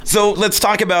So let's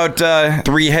talk about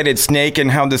Three-Headed Snake and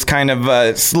how this kind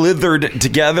of slithered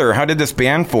together. How did this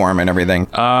band form and everything?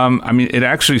 I mean, it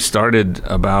actually started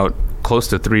about close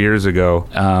to 3 years ago.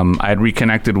 I had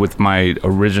reconnected with my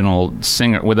original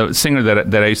singer, with a singer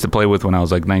that I used to play with when I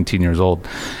was like 19 years old.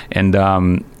 And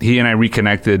he and I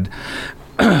reconnected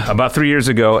about 3 years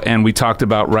ago, and we talked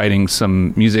about writing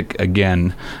some music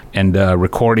again and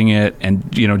recording it,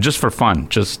 and just for fun,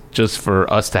 just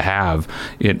for us to have.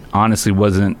 It honestly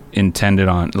wasn't intended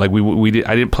on, like,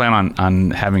 I didn't plan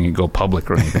on having it go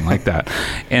public or anything like that.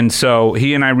 And so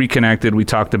he and I reconnected, we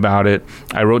talked about it,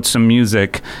 I wrote some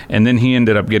music, and then he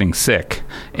ended up getting sick,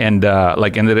 and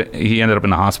he ended up in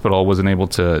the hospital, wasn't able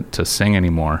to sing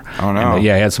anymore. Oh no. And, he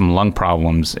had some lung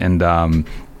problems, and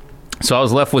so I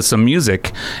was left with some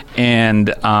music,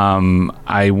 and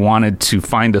I wanted to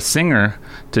find a singer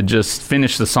to just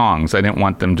finish the songs. I didn't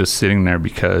want them just sitting there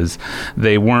because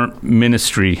they weren't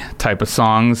ministry type of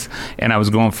songs, and I was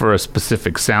going for a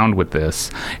specific sound with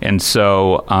this. And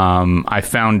so I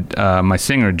found my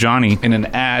singer, Johnny, in an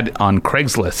ad on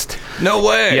Craigslist. No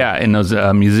way! Yeah, in those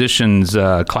musicians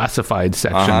classified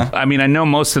section. Uh-huh. I mean, I know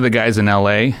most of the guys in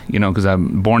L.A., because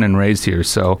I'm born and raised here,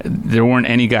 so there weren't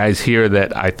any guys here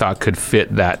that I thought could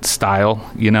fit that style,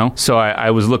 So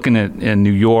I was looking in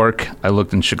New York, I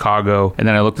looked in Chicago, and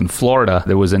then I looked in Florida.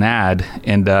 There was an ad,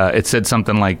 and it said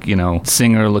something like,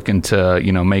 singer looking to,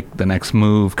 make the next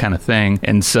move kind of thing.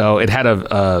 And so it had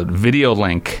a video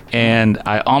link, and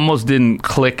I almost didn't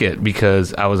click it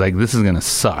because I was like, this is going to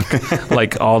suck.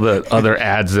 Like all the other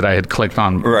ads that I had clicked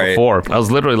on before. I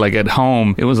was literally like at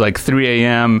home. It was like 3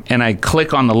 a.m. and I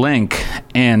click on the link,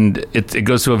 and it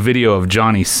goes to a video of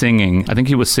Johnny singing. I think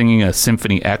he was singing a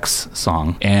Symphony X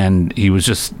song, and he was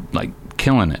just like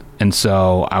killing it. And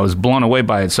so I was blown away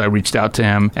by it. So I reached out to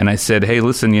him and I said, hey,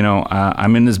 listen,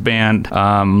 I'm in this band.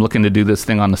 I'm looking to do this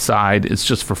thing on the side. It's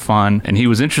just for fun. And he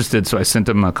was interested. So I sent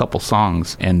him a couple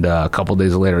songs. And a couple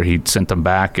days later, he sent them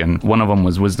back. And one of them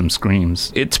was Wisdom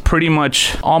Screams. It's pretty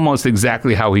much almost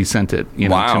exactly how he sent it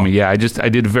Wow. to me. Yeah, I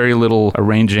did very little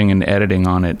arranging and editing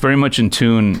on it. Very much in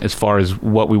tune as far as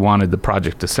what we wanted the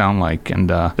project to sound like. And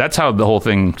that's how the whole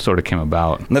thing sort of came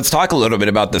about. Let's talk a little bit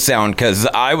about the sound, because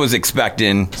I was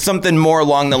expecting something more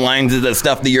along the lines of the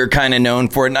stuff that you're kind of known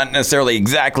for, not necessarily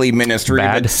exactly ministry,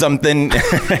 Bad. but something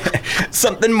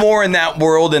more in that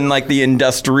world, and like the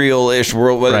industrial-ish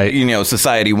world, with, right.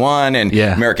 Society One and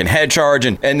American Head Charge,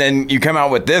 and then you come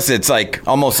out with this. It's like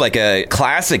almost like a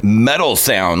classic metal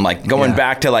sound, like going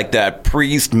back to like that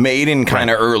Priest, Maiden kind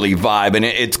of early vibe, and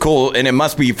it's cool. And it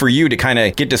must be for you to kind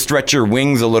of get to stretch your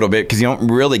wings a little bit, because you don't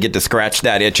really get to scratch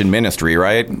that itch in ministry,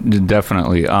 right?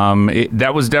 Definitely.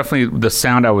 That was definitely the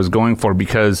sound I was going for,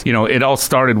 because it all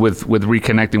started with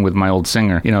reconnecting with my old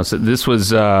singer. So this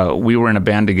was we were in a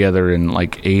band together in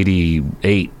like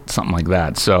 88, something like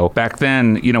that. So back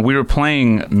then, we were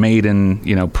playing Maiden,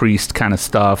 Priest kind of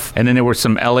stuff, and then there were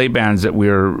some LA bands that we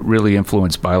were really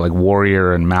influenced by, like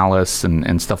Warrior and Malice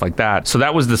and stuff like that. So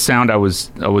that was the sound I was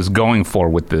going for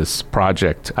with this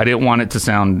project. I didn't want it to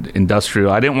sound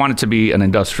industrial. I didn't want it to be an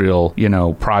industrial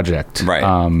project. Right.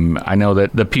 I know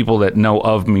that the people that know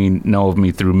of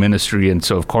me through ministry, and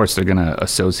so of course they're going to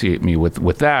associate me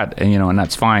with that, and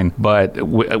that's fine. But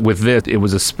with this, it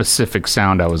was a specific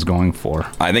sound I was going for.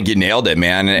 I think you nailed it,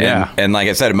 man. And like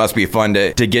I said, it must be fun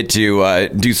to get to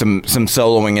do some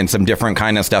soloing and some different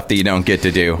kind of stuff that you don't get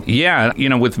to do. Yeah,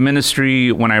 with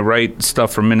ministry, when I write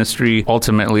stuff for ministry,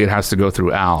 ultimately it has to go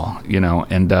through Al,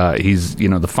 and he's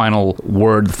the final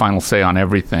word, the final say on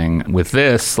everything. With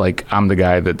this, like, I'm the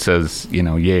guy that says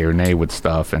yay or nay with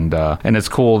stuff, and it's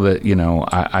cool that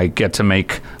I get to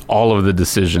make all of the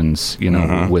decisions,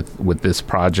 with this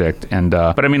project. And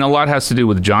but I mean, a lot has to do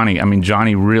with Johnny. I mean,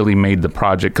 Johnny really made the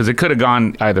project, because it could have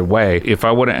gone either way. If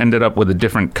I would have ended up with a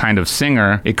different kind of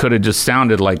singer, it could have just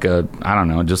sounded like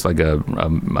just like a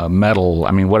metal,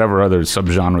 I mean, whatever other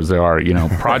subgenres there are,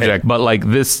 project. But like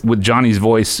this, with Johnny's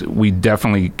voice, we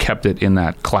definitely kept it in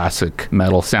that classic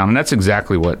metal sound, and that's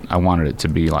exactly what I wanted it to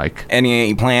be like.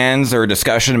 Any plans or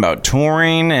discussion about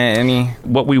touring?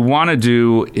 What we want to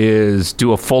do is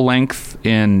do a full length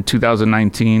in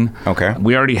 2019. Okay.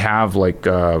 We already have like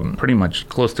pretty much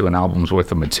close to an album's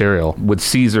worth of material. With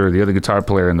Caesar, the other guitar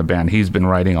player in the band, he's been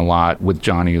writing a lot with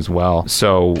Johnny as well.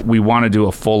 So we want to do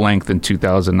a full length in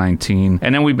 2019.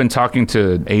 And then we've been talking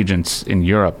to agents in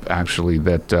Europe, actually,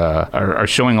 that are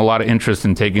showing a lot of interest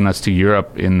in taking us to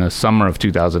Europe in the summer of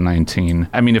 2019.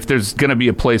 I mean, if there's going to be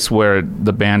a place where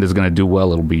the band is going to do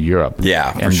well, it'll be Europe.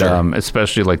 Yeah, for and, sure.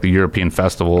 Especially like the European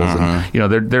festivals. And,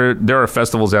 there are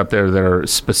festivals festivals out there that are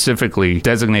specifically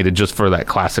designated just for that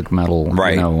classic metal,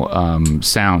 right.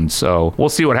 Sound. So we'll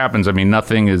see what happens. I mean,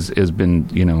 nothing is been,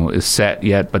 is set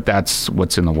yet, but that's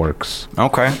what's in the works.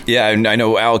 Okay. Yeah, and I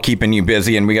know Al keeping you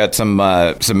busy, and we got some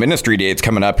ministry dates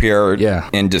coming up here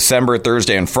in December,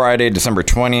 Thursday and Friday, December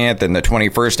 20th and the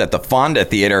 21st at the Fonda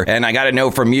Theater. And I got to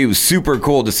know from you, super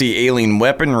cool to see Alien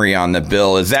Weaponry on the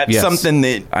bill. Is that something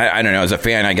that, I don't know, as a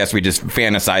fan, I guess we just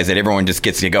fantasize that everyone just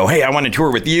gets to go, hey, I want to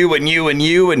tour with you and you and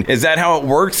you. And is that how it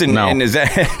works? And, no. And is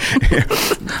that...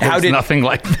 nothing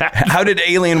like that. How did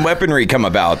Alien Weaponry come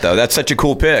about, though? That's such a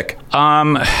cool pick.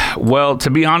 Well, to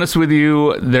be honest with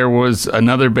you, there was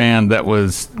another band that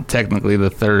was technically the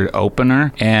third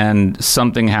opener, and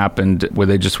something happened where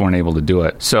they just weren't able to do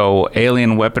it. So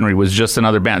Alien Weaponry was just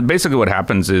another band. Basically what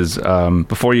happens is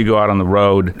before you go out on the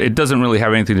road, it doesn't really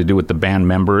have anything to do with the band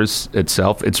members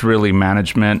itself. It's really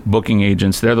management, booking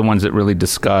agents. They're the ones that really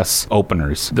discuss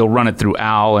openers. They'll run it through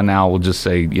Al, and Al will just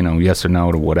say, yes or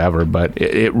no to whatever, but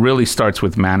it really starts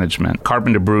with management.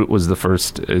 Carpenter Brute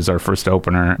is our first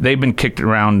opener. They've been kicked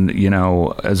around,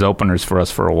 as openers for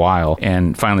us for a while,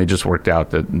 and finally just worked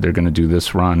out that they're going to do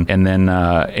this run. And then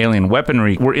Alien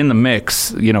Weaponry, we're in the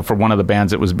mix, for one of the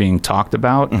bands that was being talked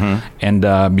about. Mm-hmm.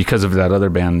 And because of that other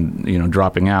band,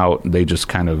 dropping out, they just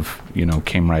kind of,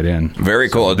 came right in. Very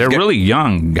cool. So they're really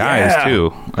young guys,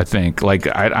 too, I think. Like,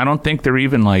 I don't think they're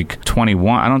even,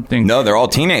 21. I don't think... No, they're all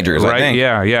teenagers, right? I think.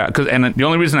 Yeah. And the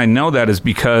only reason I know that is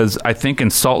because I think in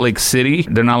Salt Lake City,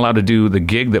 they're not allowed to do the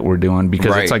gig that we're doing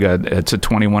because it's a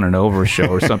 21 and over show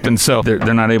or something. So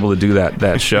they're not able to do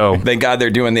that show. Thank God they're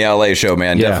doing the LA show,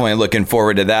 man. Yeah. Definitely looking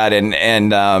forward to that.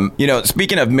 And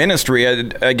speaking of ministry,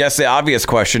 I guess the obvious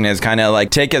question is kind of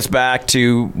take us back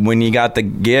to when you got the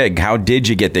gig. How did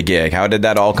you get the gig? How did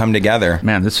that all come together?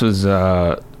 Man, this was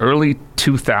early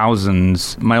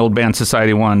 2000s. My old band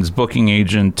Society One's booking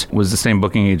agent was the same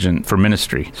booking agent for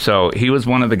Ministry. So he was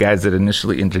one of the guys that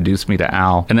initially introduced me to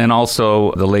Al. And then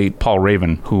also the late Paul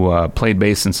Raven, who played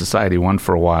bass in Society One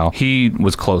for a while. He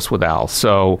was close with Al.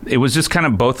 So it was just kind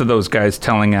of both of those guys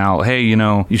telling Al, hey,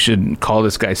 you should call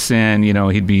this guy Sin.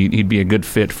 He'd be a good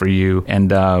fit for you.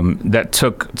 And that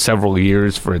took several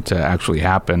years for it to actually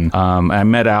happen. I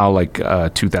met Al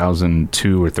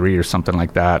 2002 or 3 or something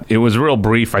like that. It was real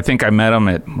brief. I think I met him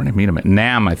where did I meet him? At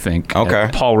NAMM, I think. Okay.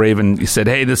 Paul Raven, he said,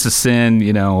 hey, this is Sin,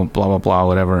 blah, blah, blah,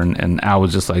 whatever. And Al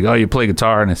was just like, oh, you play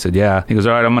guitar? And I said, yeah. He goes,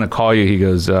 all right, I'm going to call you. He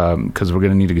goes, because we're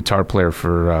going to need a guitar player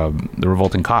for the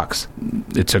Revolting Cocks.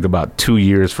 It took about 2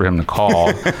 years for him to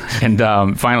call. And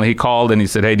finally he called and he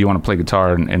said, hey, do you want to play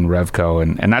guitar in Revco?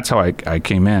 And that's how I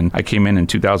came in. I came in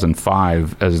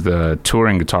 2005 as the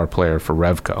touring guitar player for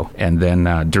Revco. And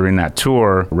then during that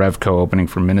tour, Revco opening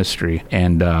for Ministry.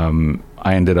 And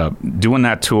I ended up doing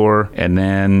that tour, and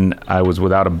then I was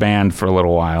without a band for a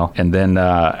little while. And then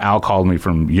Al called me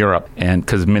from Europe, and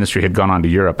because Ministry had gone on to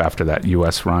Europe after that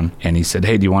U.S. run, and he said,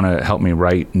 hey, do you want to help me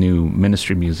write new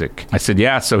Ministry music? I said,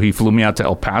 yeah. So he flew me out to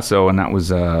El Paso, and that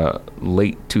was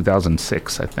late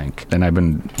 2006, I think. And I've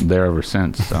been there ever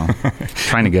since, so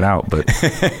trying to get out. But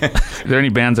if there are any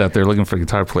bands out there looking for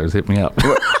guitar players, hit me up.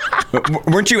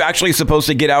 Weren't you actually supposed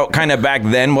to get out kind of back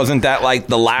then? Wasn't that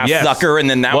the last sucker, and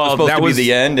then that was supposed to be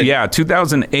the end? Yeah,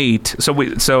 2008. So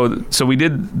we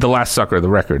did The Last Sucker, the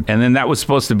record, and then that was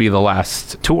supposed to be the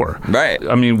last tour. Right.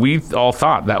 I mean, we all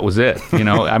thought that was it.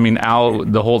 I mean, Al,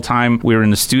 the whole time we were in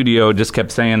the studio, just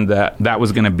kept saying that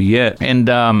was going to be it. And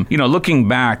looking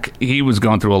back, he was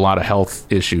going through a lot of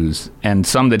health issues, and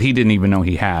some that he didn't even know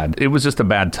he had. It was just a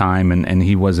bad time, and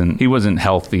he wasn't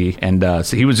healthy, and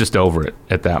so he was just over it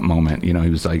at that moment. He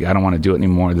was like, I don't want to do it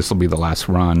anymore. This will be the last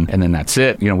run. And then that's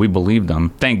it. We believed him.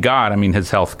 Thank God. I mean,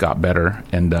 his health got better.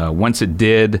 And once it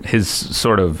did, his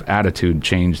sort of attitude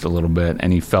changed a little bit.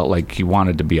 And he felt like he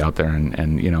wanted to be out there.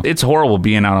 And it's horrible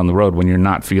being out on the road when you're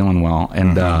not feeling well.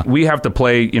 And we have to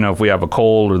play, if we have a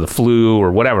cold or the flu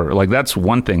or whatever, that's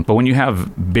one thing. But when you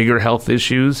have bigger health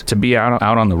issues, to be out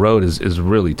on the road is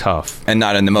really tough. And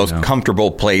not in the most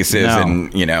comfortable places. No,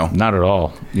 and, not at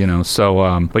all.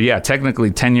 So, but yeah,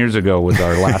 technically 10 years ago was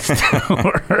our last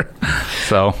tour.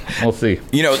 So we'll see.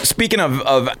 Speaking of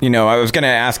I was going to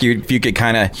ask you if you could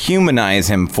kind of humanize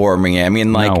him for me. I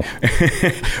mean, No.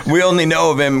 we only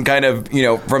know of him kind of,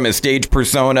 from his stage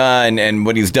persona and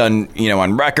what he's done,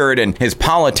 on record and his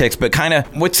politics, but kind of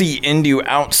what's he into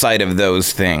outside of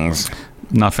those things?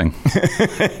 Nothing.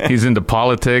 He's into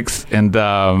politics and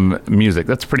music.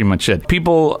 That's pretty much it.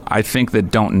 People, I think,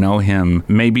 that don't know him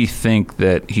maybe think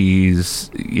that he's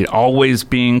always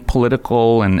being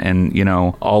political and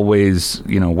always,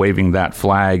 waving that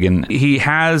flag. And he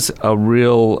has a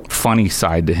real funny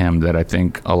side to him that I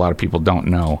think a lot of people don't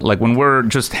know. Like when we're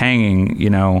just hanging,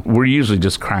 we're usually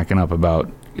just cracking up about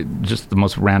just the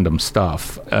most random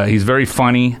stuff. He's very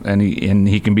funny, and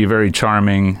he can be very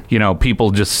charming.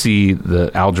 People just see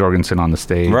the Al Jorgensen on the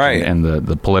stage, right, and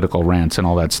the political rants and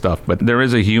all that stuff. But there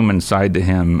is a human side to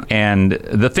him, and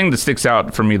the thing that sticks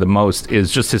out for me the most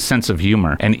is just his sense of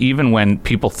humor. And even when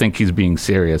people think he's being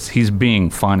serious, he's being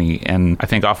funny. And I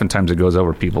think oftentimes it goes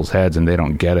over people's heads, and they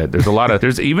don't get it.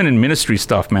 There's even in ministry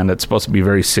stuff, man, that's supposed to be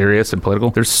very serious and political.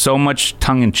 There's so much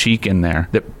tongue in cheek in there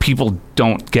that people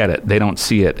don't get it. They don't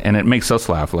see it. And it makes us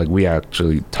laugh. Like, we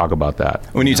actually talk about that.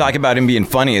 When you talk about him being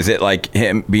funny, is it like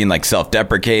him being like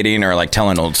self-deprecating or like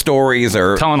telling old stories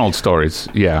or telling old stories?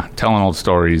 Yeah, telling old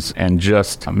stories. And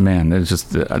just, man,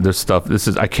 there's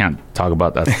stuff. I can't talk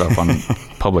about that stuff on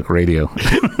public radio.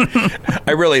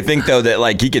 I really think though that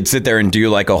like he could sit there and do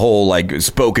like a whole like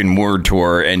spoken word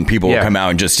tour and people will come out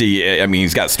and just see. I mean,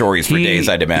 he's got stories for days,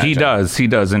 I'd imagine. He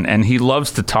does, and he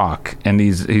loves to talk, and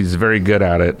he's very good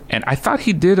at it. And I thought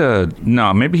he did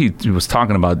maybe he was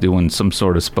talking about doing some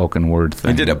sort of spoken word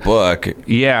thing. He did a book.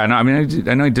 Yeah, no, I mean,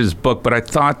 I know he did his book, but I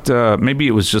thought maybe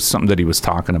it was just something that he was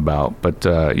talking about. But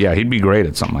yeah, he'd be great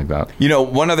at something like that.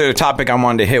 One other topic I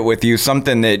wanted to hit with you,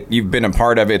 something that you've been a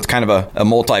part of. It's kind of a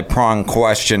multi-pronged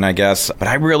question, I guess, but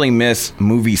I really miss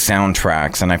movie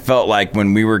soundtracks. And I felt like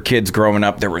when we were kids growing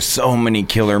up, there were so many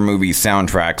killer movie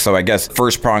soundtracks. So I guess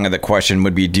first prong of the question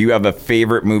would be, do you have a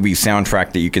favorite movie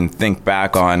soundtrack that you can think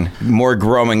back on more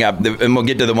growing up? And we'll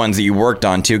get to the ones that you worked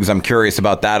on too, because I'm curious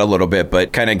about that a little bit,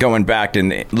 but kind of going back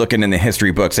and looking in the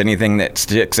history books, anything that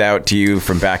sticks out to you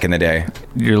from back in the day?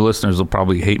 Your listeners will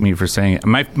probably hate me for saying it.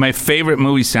 My favorite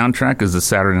movie soundtrack is the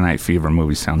Saturday Night Fever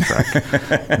movie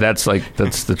soundtrack.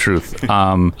 That's the truth.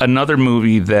 Another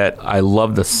movie that I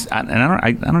love and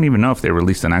I don't even know if they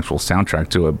released an actual soundtrack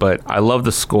to it, but I love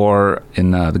the score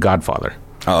in The Godfather.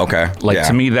 Oh, okay.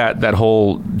 To me, that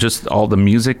whole, just all the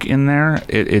music in there,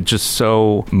 it just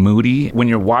so moody. When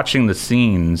you're watching the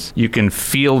scenes, you can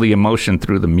feel the emotion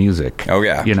through the music. Oh,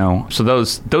 yeah. So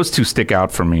those two stick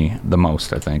out for me the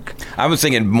most, I think. I was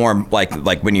thinking more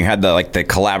like when you had the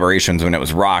collaborations when it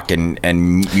was rock and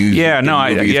music. Yeah, no,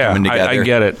 I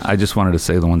get it. I just wanted to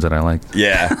say the ones that I liked.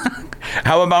 Yeah.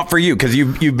 How about for you? Because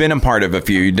you've been a part of a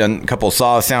few. You've done a couple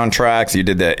Saw soundtracks. You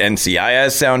did the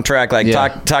NCIS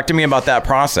soundtrack. Talk to me about that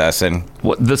process. And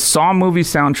the Saw movie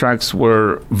soundtracks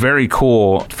were very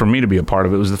cool for me to be a part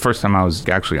of. It was the first time I was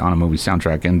actually on a movie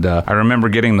soundtrack, and I remember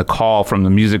getting the call from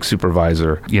the music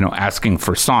supervisor, asking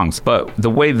for songs. But the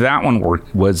way that one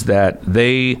worked was that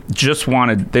they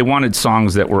wanted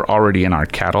songs that were already in our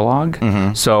catalog.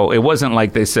 Mm-hmm. So it wasn't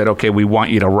like they said, okay, we want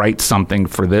you to write something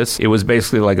for this. It was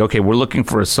basically like, okay, we're looking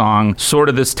for a song, sort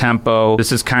of this tempo.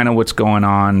 This is kind of what's going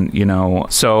on,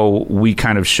 So we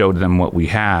kind of showed them what we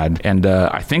had. And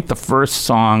I think the first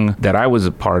song that I was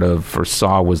a part of for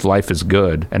Saw was Life is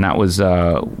Good. And that was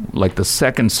like the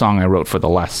second song I wrote for The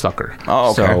Last Sucker.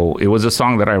 Oh, okay. So it was a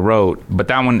song that I wrote, but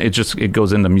that one, it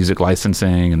goes into music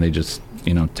licensing, and they just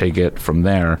take it from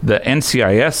there. The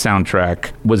NCIS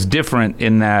soundtrack was different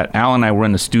in that Al and I were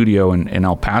in the studio in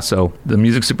El Paso. The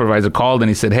music supervisor called and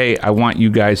he said, hey, I want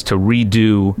you guys to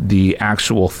redo the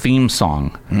actual theme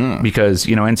song. Because,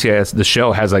 NCIS, the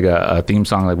show has like a theme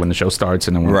song, like when the show starts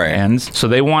and then when it ends. So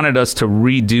they wanted us to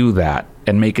redo that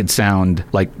and make it sound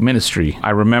like Ministry. I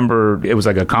remember it was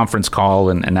like a conference call,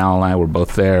 and Al and I were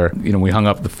both there. We hung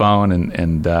up the phone,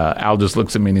 and Al just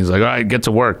looks at me and he's like, all right, get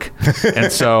to work.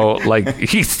 And so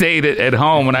he stayed at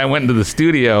home. When I went into the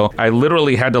studio, I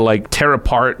literally had to tear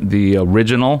apart the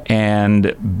original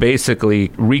and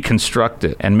basically reconstruct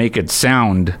it and make it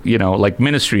sound, like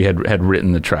Ministry had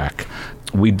written the track.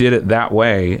 We did it that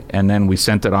way, and then we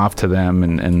sent it off to them,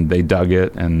 and they dug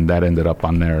it, and that ended up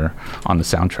on the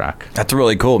soundtrack. That's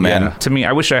really cool, man. Yeah. To me,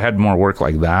 I wish I had more work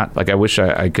like that. I wish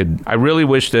I could. I really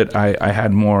wish that I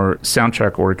had more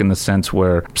soundtrack work in the sense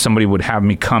where somebody would have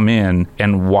me come in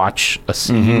and watch a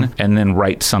scene and then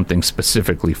write something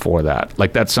specifically for that.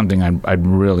 That's something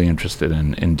I'm really interested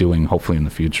in doing, hopefully in the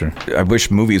future. I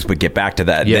wish movies would get back to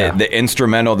that. Yeah. The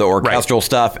instrumental, the orchestral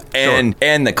stuff, and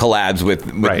the collabs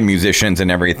with musicians and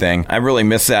everything. I really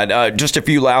miss that. Just a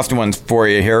few last ones for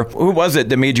you here. Who was it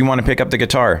that made you want to pick up the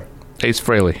guitar? Ace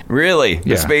Frehley. Really?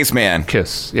 The Spaceman.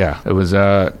 Kiss, yeah. It was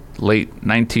late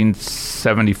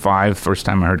 1975, first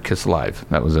time I heard Kiss live.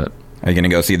 That was it. Are you going to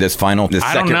go see this I don't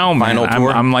know, man. final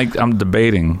tour? I'm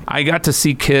debating. I got to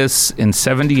see Kiss in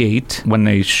 '78 when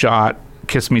they shot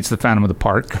Kiss Meets the Phantom of the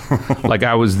Park. Like,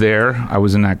 I was there. I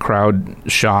was in that crowd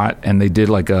shot, and they did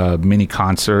like a mini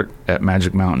concert at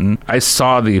Magic Mountain. I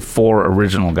saw the 4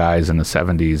 original guys in the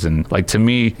 70s, and like, to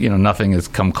me, nothing has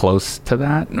come close to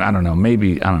that. I don't know.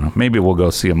 Maybe we'll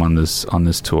go see them on this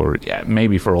tour. Yeah,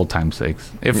 maybe for old time's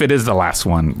sakes. If it is the last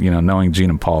one, knowing Gene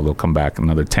and Paul, they'll come back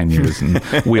another 10 years in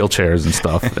wheelchairs and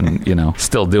stuff, and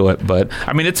still do it. But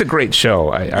I mean, it's a great show.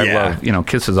 I love,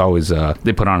 Kiss is always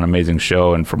they put on an amazing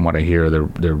show, and from what I hear,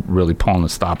 they're really pulling the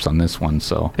stops on this one,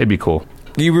 so it'd be cool.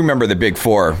 You remember the Big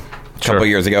Four? A couple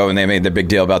years ago, and they made the big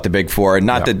deal about the Big Four.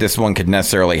 Not that this one could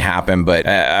necessarily happen, but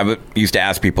I used to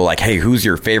ask people like, hey, who's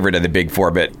your favorite of the Big Four?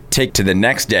 But take to the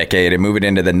next decade and move it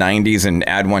into the 90s and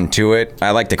add one to it. I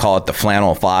like to call it the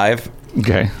Flannel Five.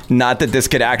 Okay. Not that this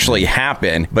could actually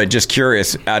happen, but just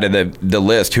curious, out of the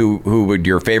list, who would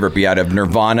your favorite be out of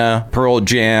Nirvana, Pearl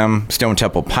Jam, Stone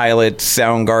Temple Pilots,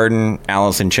 Soundgarden,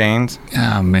 Alice in Chains?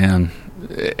 Oh, man.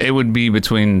 It would be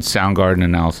between Soundgarden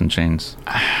and Alice in Chains.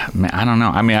 Man, I don't know.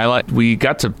 I mean, we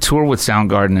got to tour with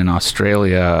Soundgarden in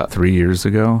Australia 3 years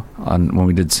ago when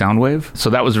we did Soundwave. So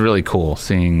that was really cool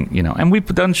seeing, and we've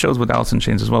done shows with Alice in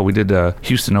Chains as well. We did a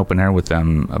Houston open air with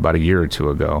them about a year or two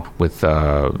ago with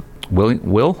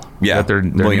Will? Yeah, their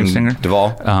William new singer Duvall,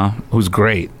 who's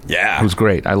great. Yeah, who's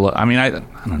great. I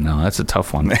don't know. That's a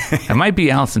tough one. It might be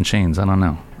Alice in Chains. I don't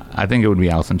know. I think it would be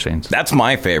Alice in Chains. That's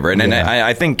my favorite, and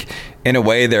I think in a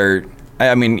way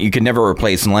you could never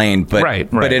replace Lane, but right.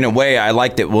 But in a way, I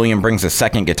like that William brings a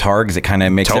second guitar because it kind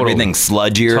of makes everything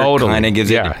sludgier. Totally. Kind of gives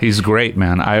he's great,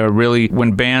 man. I really,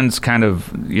 when bands kind of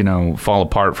fall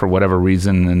apart for whatever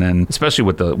reason, and then especially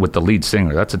with the lead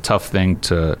singer, that's a tough thing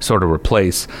to sort of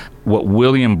replace. What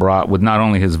William brought with not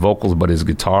only his vocals but his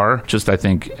guitar, just I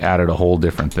think added a whole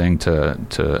different thing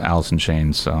to Alice in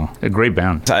Chains. So a great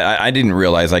band. I didn't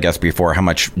realize, I guess, before how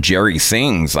much Jerry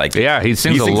sings. Like, yeah, he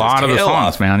sings a lot of the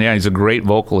songs, man. Yeah, he's a great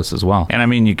vocalist as well. And I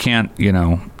mean, you can't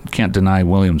deny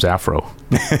William's afro.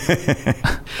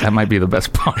 That might be the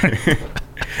best part.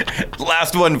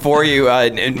 Last one for you.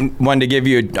 Wanted to give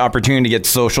you an opportunity to get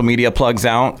social media plugs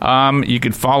out. You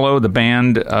could follow the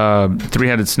band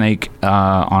Three-Headed Snake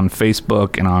on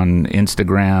Facebook and on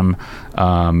Instagram,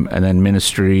 and then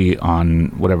Ministry on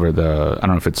whatever I don't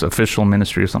know if it's official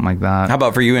Ministry or something like that. How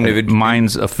about for you individually?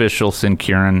 Mine's official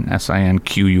Sinquirin,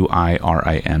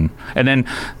 SINQUIRIN. And then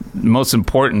most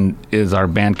important is our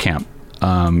Bandcamp.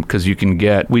 Because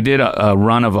we did a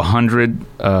run of 100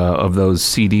 of those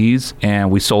CDs,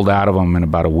 and we sold out of them in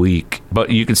about a week.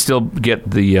 But you can still get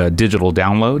the digital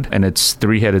download, and it's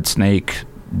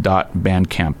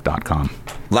threeheadedsnake.bandcamp.com.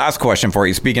 Last question for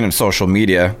you. Speaking of social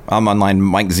media, I'm online,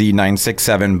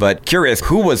 MikeZ967, but curious,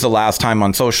 who was the last time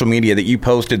on social media that you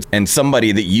posted and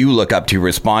somebody that you look up to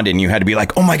responded and you had to be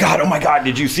like, oh my God,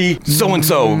 did you see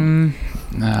so-and-so?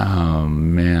 Oh,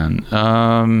 man.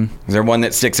 Is there one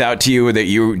that sticks out to you that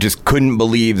you just couldn't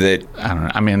believe that? I don't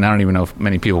know. I mean, I don't even know if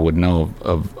many people would know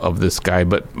of this guy,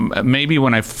 but maybe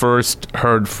when I first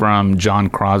heard from John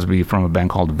Crosby from a band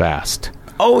called Vast.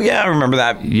 Oh, yeah, I remember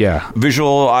that. Yeah.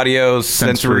 Visual, audio,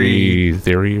 sensory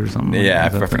theory or something. Yeah,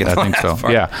 I forget I think so.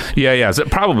 Part. Yeah. So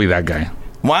probably that guy.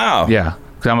 Wow. Yeah.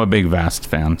 I'm a big Vast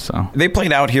fan, so they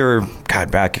played out here,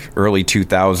 back early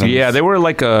 2000s. Yeah, they were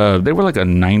like a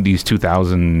 90s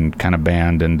 2000 kind of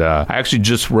band, and I actually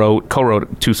just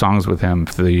co-wrote 2 songs with him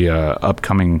for the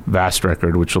upcoming Vast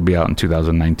record, which will be out in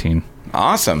 2019.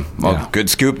 Awesome. Well, Good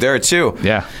scoop there too.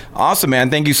 Yeah. Awesome,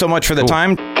 man. Thank you so much for the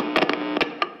time.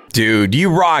 Dude, you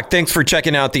rock. Thanks for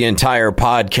checking out the entire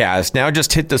podcast. Now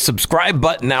just hit the subscribe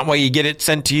button. That way you get it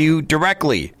sent to you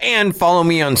directly. And follow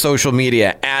me on social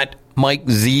media at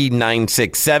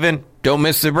MikeZ967. Don't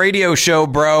miss the radio show,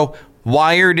 bro.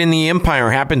 Wired in the Empire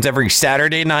happens every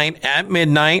Saturday night at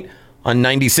midnight on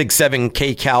 96.7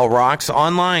 KCal Rocks,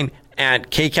 online at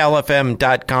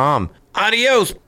kcalfm.com. Adios.